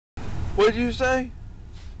What'd you say?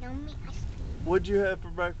 No meat ice cream. What'd you have for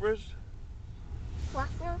breakfast?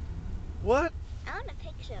 Waffle. What? I want a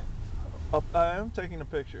picture. Oh, I am taking a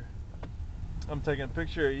picture. I'm taking a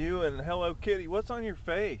picture of you and Hello Kitty. What's on your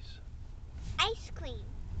face? Ice cream.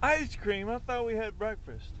 Ice cream. I thought we had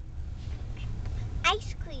breakfast.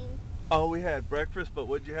 Ice cream. Oh, we had breakfast, but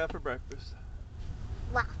what'd you have for breakfast?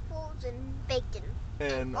 Waffles and bacon.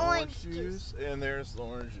 And Orange juice. And there's the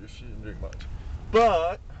orange juice. She didn't drink much.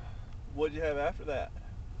 But what'd you have after that?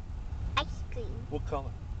 Ice cream. What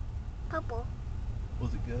color? Purple.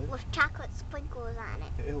 Was it good? With chocolate sprinkles on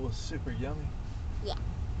it. It was super yummy. Yeah.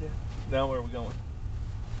 Yeah. Now where are we going?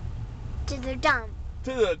 To the dump.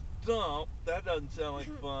 To the dump? That doesn't sound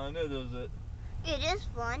like fun, does it? It is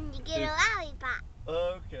fun. You get a lollipop.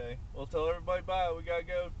 Okay. Well, tell everybody bye. We gotta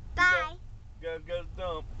go. Bye. We gotta go to the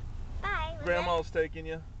dump. Bye. Grandma's taking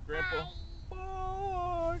you. Grandpa.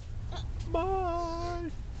 Bye. Bye.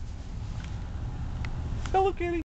 Bye. Hello, Kitty.